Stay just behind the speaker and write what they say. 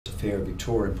Fair of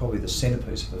Victoria, and probably the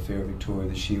centrepiece of the Fair of Victoria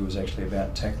this year was actually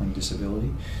about tackling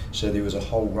disability. So there was a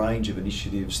whole range of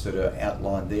initiatives that are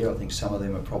outlined there. I think some of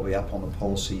them are probably up on the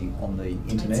policy on the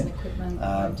internet.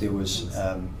 There was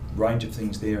a range of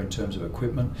things there in terms of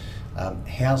equipment.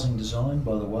 Housing design,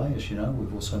 by the way, as you know,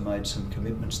 we've also made some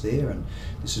commitments there, and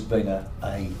this has been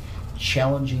a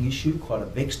challenging issue, quite a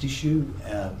vexed issue.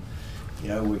 You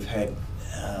know, we've had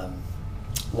a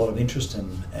lot of interest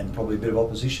and probably a bit of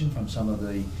opposition from some of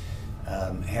the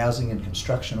housing and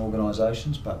construction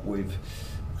organisations, but we've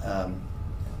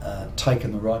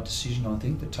taken the right decision, I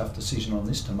think, the tough decision on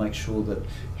this, to make sure that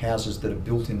houses that are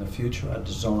built in the future are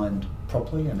designed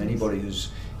properly. And anybody who's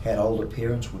had older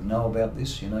parents would know about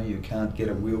this. You know, you can't get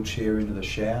a wheelchair into the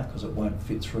shower because it won't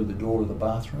fit through the door of the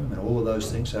bathroom and all of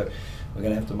those things. So we're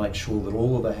going to have to make sure that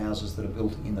all of the houses that are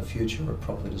built in the future are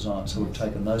properly designed. So we've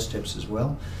taken those steps as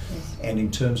well. Yes. And in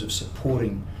terms of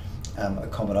supporting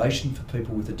accommodation for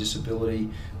people with a disability,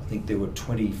 I think there were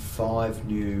 25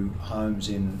 new homes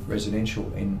in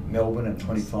residential in Melbourne and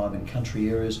 25 in country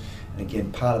areas. And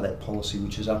again, part of that policy,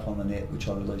 which is up on the net, which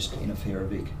I released in a Fair of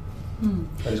Vic.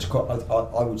 But it's quite,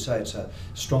 I would say it's a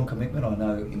strong commitment. I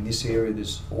know in this area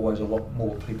there's always a lot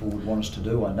more people would want us to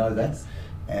do. I know that,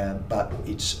 but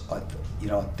it's, you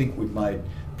know, I think we've made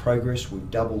progress. We've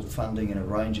doubled funding in a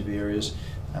range of areas.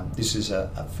 This is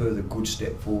a further good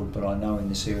step forward, but I know in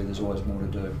this area there's always more to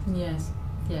do. Yes,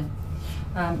 yeah.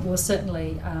 Well,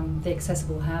 certainly the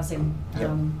accessible housing,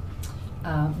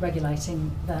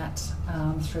 regulating that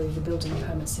through the building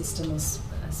permit system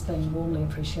has been warmly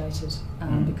appreciated,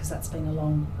 because that's been a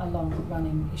long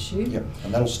running issue. Yep,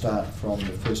 and that'll start from the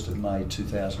 1st of May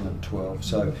 2012.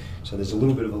 So there's a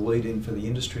little bit of a lead in for the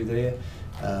industry there,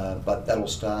 but that'll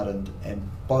start,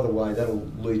 and by the way, that'll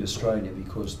lead Australia,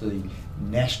 because the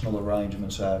national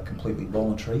arrangements are completely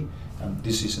voluntary.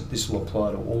 This will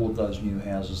apply to all of those new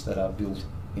houses that are built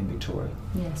in Victoria.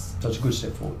 Yes. So it's a good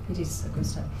step forward. It is a good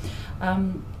step.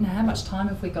 Now, how much time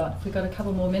have we got? Have we got a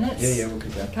couple more minutes? Yeah, we'll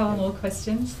keep going. A couple more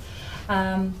questions.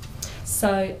 One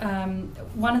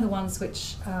of the ones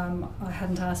which I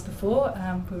hadn't asked before,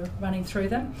 we were running through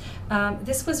them.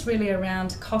 This was really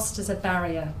around cost as a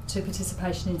barrier to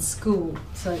participation in school.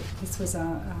 So this was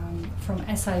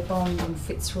from SA Bond in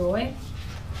Fitzroy.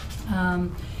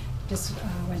 Just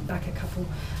went back a couple.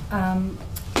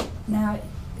 Now,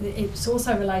 it's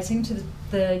also relating to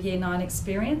the Year 9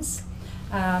 experience.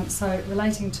 So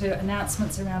relating to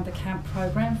announcements around the camp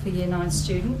program for Year 9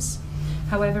 students.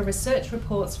 However, research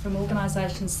reports from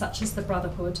organisations such as the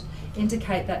Brotherhood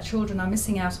indicate that children are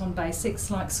missing out on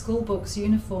basics like school books,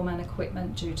 uniform and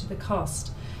equipment due to the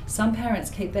cost. Some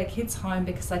parents keep their kids home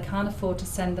because they can't afford to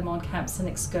send them on camps and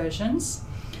excursions.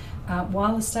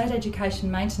 While the state education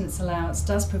maintenance allowance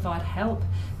does provide help,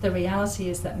 the reality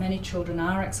is that many children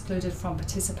are excluded from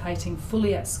participating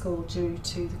fully at school due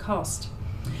to the cost.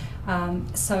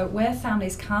 So where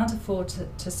families can't afford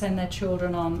to send their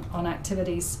children on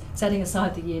activities, setting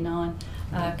aside the Year 9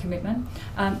 commitment,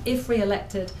 if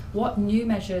re-elected, what new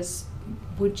measures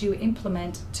would you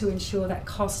implement to ensure that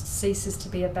cost ceases to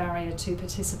be a barrier to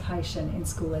participation in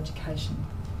school education?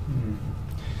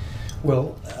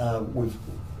 Well,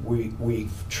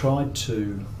 we've tried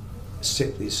to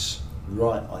set this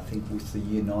right, I think, with the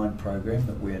Year 9 program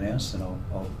that we announced, and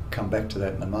I'll come back to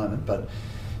that in a moment. But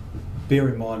bear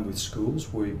in mind, with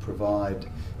schools, we provide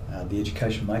the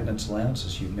education maintenance allowance,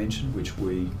 as you mentioned, which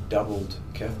we doubled,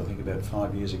 Cath, I think about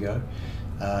 5 years ago.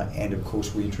 And of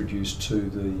course, we introduced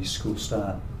the school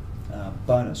start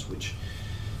bonus, which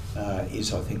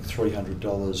is, I think,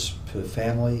 $300 per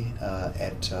family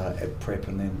at prep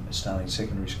and then starting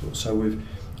secondary school. So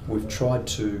we've tried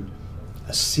to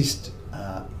assist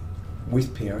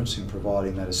with parents in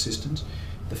providing that assistance.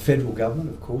 The federal government,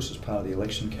 of course, as part of the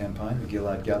election campaign, the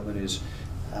Gillard government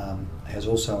has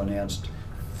also announced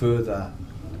further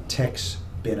tax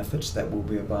benefits that will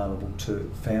be available to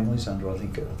families under, I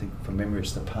think from memory,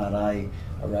 it's the Part A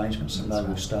arrangements, and they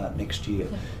will start next year.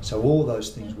 Yeah. So all of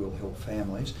those things will help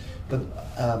families. But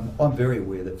I'm very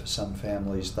aware that for some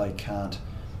families they can't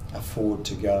afford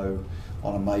to go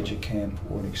on a major camp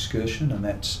or an excursion,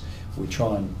 and we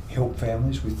try and help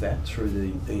families with that through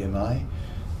the EMA.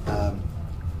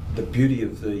 The beauty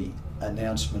of the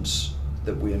announcements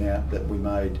that we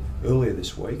made earlier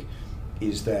this week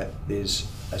is that there's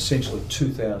essentially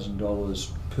 $2,000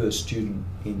 per student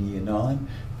in Year 9.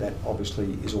 That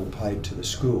obviously is all paid to the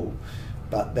school,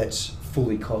 but that's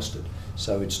fully costed.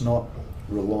 So it's not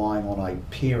relying on a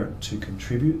parent to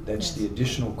contribute. That's the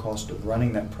additional cost of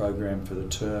running that program for the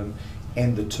term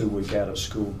and the 2 week out of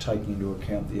school, taking into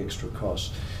account the extra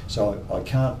costs. So I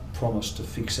can't promise to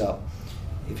fix up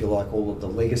if you like, all of the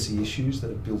legacy issues that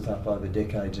have built up over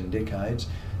decades and decades.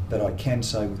 But I can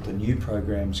say with the new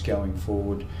programs going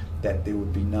forward that there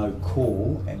would be no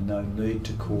call and no need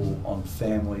to call on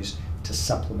families to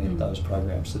supplement those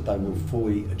programs, that they will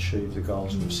fully achieve the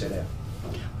goals we've set out.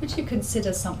 Would you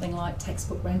consider something like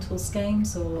textbook rental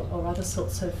schemes or other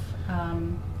sorts of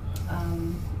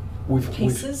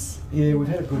pieces? We've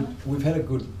had a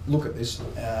good look at this,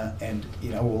 and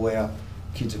you know, all our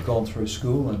kids have gone through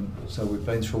school, and so we've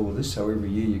been through all of this. So every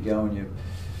year you go and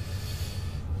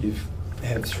you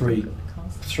have three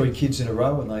kids in a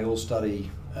row, and they all study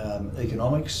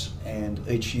economics, and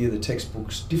each year the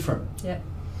textbook's different. Yeah.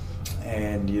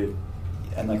 And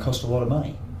they cost a lot of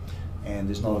money, and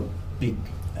there's not a big,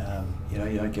 you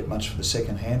don't get much for the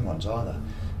second-hand ones either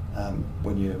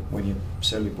when you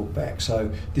sell your book back.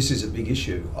 So this is a big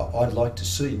issue. I'd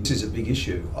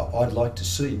like to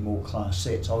see more class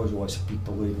sets. I was always a big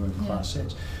believer in class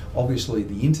sets. Obviously,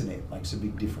 the internet makes a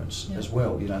big difference as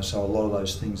well. So a lot of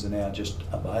those things are now just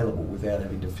available without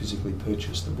having to physically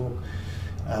purchase the book.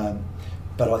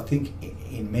 But I think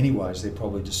in many ways they're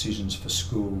probably decisions for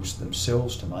schools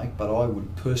themselves to make. But I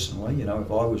would personally, if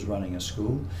I was running a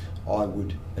school, I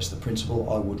would, as the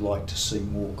principal, I would like to see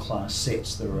more class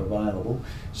sets that are available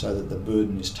so that the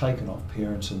burden is taken off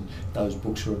parents and those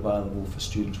books are available for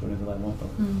students whenever they want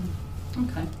them.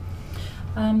 Okay.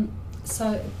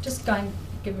 So just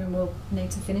given we'll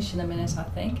need to finish in a minute, I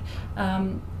think.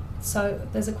 So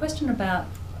there's a question about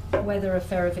whether a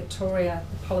Fairer Victoria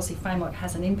policy framework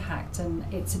has an impact, and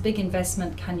it's a big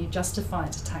investment. Can you justify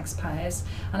it to taxpayers?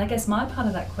 And I guess my part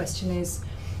of that question is,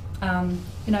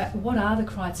 what are the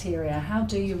criteria? How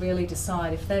do you really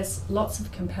decide if there's lots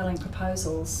of compelling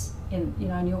proposals and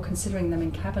you're considering them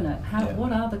in cabinet?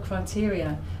 What are the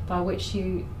criteria by which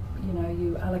you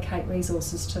allocate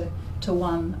resources to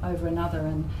one over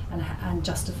another and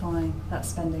justifying that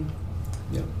spending?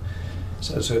 Yeah.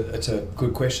 So it's a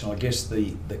good question. I guess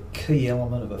the key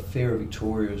element of a Fairer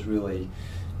Victoria is really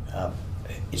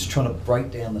it's trying to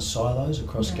break down the silos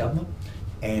across government,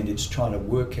 and it's trying to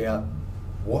work out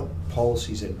what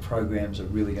policies and programs are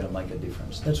really going to make a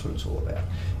difference. That's what it's all about.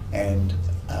 And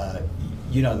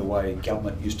the way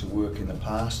government used to work in the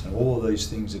past, and all of these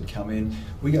things that come in.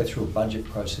 We go through a budget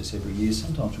process every year.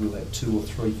 Sometimes we'll have 2,000 or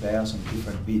 3,000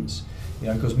 different bids,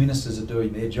 because ministers are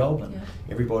doing their job, and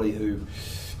everybody who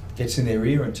gets in their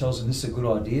ear and tells them this is a good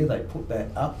idea, they put that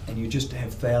up, and you just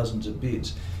have thousands of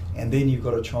bids. And then you've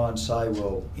got to try and say,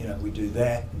 well, we do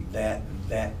that and that and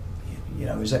that,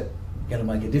 is that going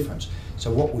to make a difference?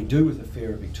 So what we do with the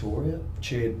Fairer Victoria,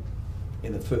 chaired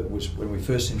was when we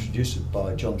first introduced it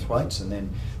by John Thwaites and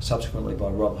then subsequently by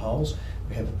Rob Holes,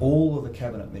 we have all of the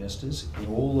cabinet ministers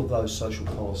in all of those social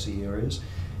policy areas,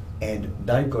 and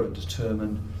they've got to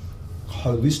determine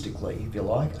holistically, if you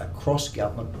like, across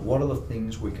government, what are the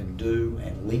things we can do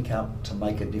and link up to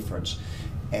make a difference.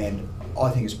 And I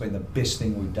think it's been the best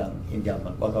thing we've done in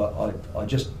government. Like I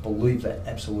just believe that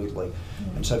absolutely.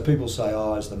 And so people say,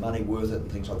 is the money worth it and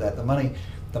things like that.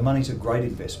 The money's a great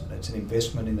investment. It's an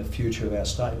investment in the future of our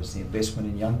state. It's the investment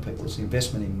in young people. It's the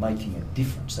investment in making a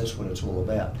difference. That's what it's all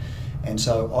about. And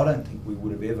so I don't think we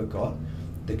would have ever got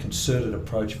the concerted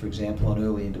approach, for example, on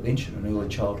early intervention and early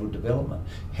childhood development,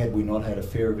 had we not had a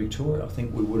Fairer Victoria. I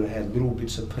think we would have had little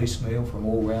bits of piecemeal from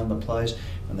all around the place,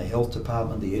 from the health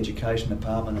department, the education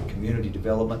department, and community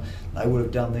development. They would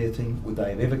have done their thing. Would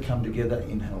they have ever come together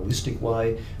in a holistic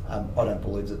way? I don't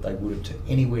believe that they would have to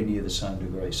anywhere near the same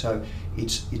degree. So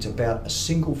it's about a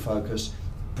single focus,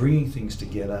 bringing things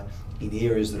together in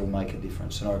areas that will make a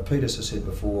difference. And I repeat, as I said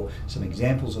before, some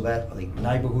examples of that. I think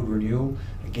neighbourhood renewal,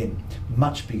 again,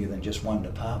 much bigger than just one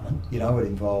department. It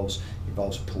involves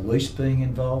police being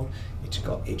involved, it's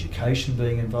got education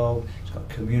being involved, it's got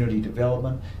community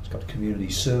development, it's got community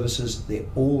services. They're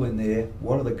all in there.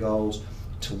 What are the goals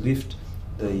to lift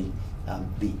the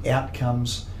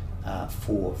outcomes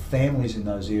for families in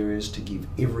those areas, to give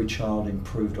every child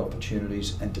improved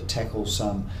opportunities, and to tackle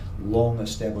some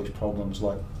long-established problems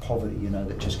like poverty,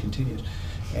 that just continues.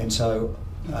 And so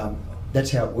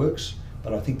that's how it works.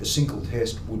 But I think the single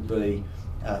test would be,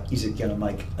 is it going to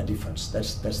make a difference?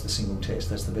 That's the single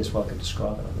test. That's the best way I could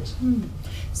describe it, I guess.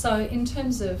 So in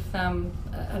terms of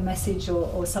a message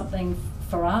or something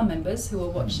for our members who are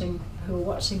watching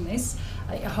this,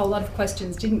 a whole lot of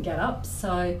questions didn't get up.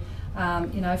 So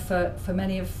for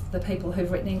many of the people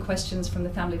who've written in questions from the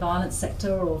family violence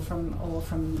sector or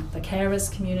from the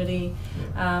carers community,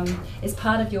 is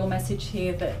part of your message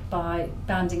here that by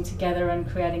banding together and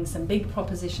creating some big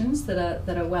propositions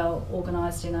that are well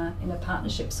organised in a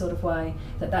partnership sort of way,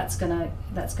 that's going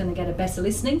to get a better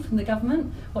listening from the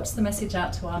government? What's the message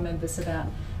out to our members about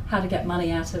how to get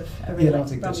money out of a Yeah,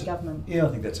 re-elected Brumby government. Yeah, I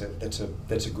think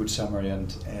that's a good summary, and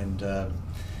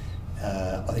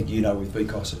I think with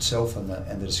VCOSS itself and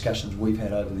the discussions we've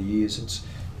had over the years,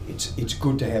 it's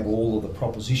good to have all of the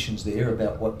propositions there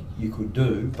about what you could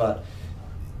do, but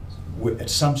at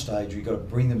some stage we've got to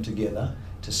bring them together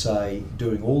to say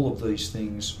doing all of these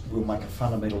things will make a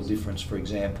fundamental difference, for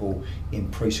example, in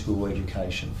preschool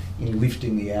education, in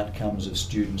lifting the outcomes of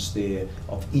students there,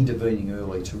 of intervening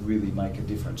early to really make a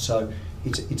difference. So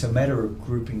it's a matter of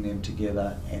grouping them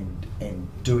together and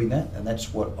doing that, and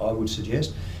that's what I would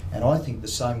suggest. And I think the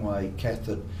same way, Cath,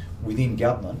 that within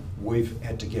government we've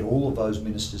had to get all of those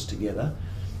ministers together,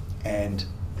 and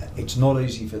it's not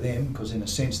easy for them because in a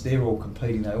sense they're all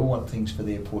competing, they all want things for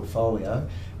their portfolio,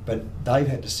 but they've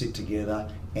had to sit together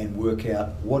and work out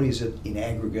what is it in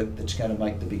aggregate that's going to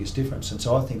make the biggest difference. And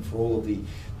so I think for all of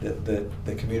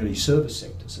the community service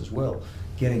sectors as well,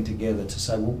 getting together to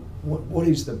say, well, what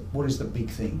is the big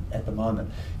thing at the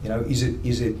moment?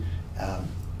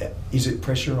 Is it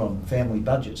pressure on family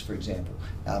budgets, for example?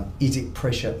 Is it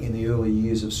pressure in the early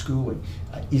years of schooling?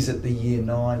 Is it the year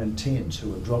 9 and 10s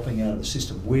who are dropping out of the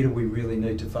system? Where do we really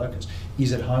need to focus?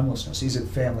 Is it homelessness? Is it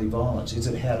family violence? Is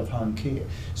it out-of-home care?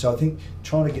 So I think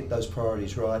trying to get those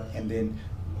priorities right, and then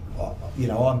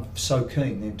I'm so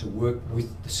keen then to work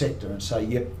with the sector and say,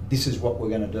 yep, this is what we're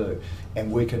going to do,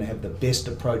 and we can have the best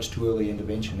approach to early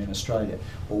intervention in Australia,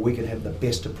 or we can have the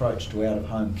best approach to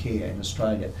out-of-home care in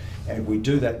Australia. And if we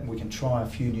do that, we can try a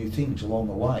few new things along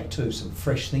the way too, some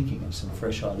fresh thinking and some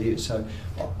fresh ideas. So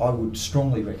I would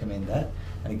strongly recommend that.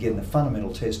 And again, the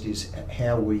fundamental test is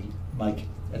how we make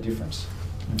a difference.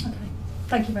 Okay,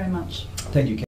 thank you very much. Thank you, Ken.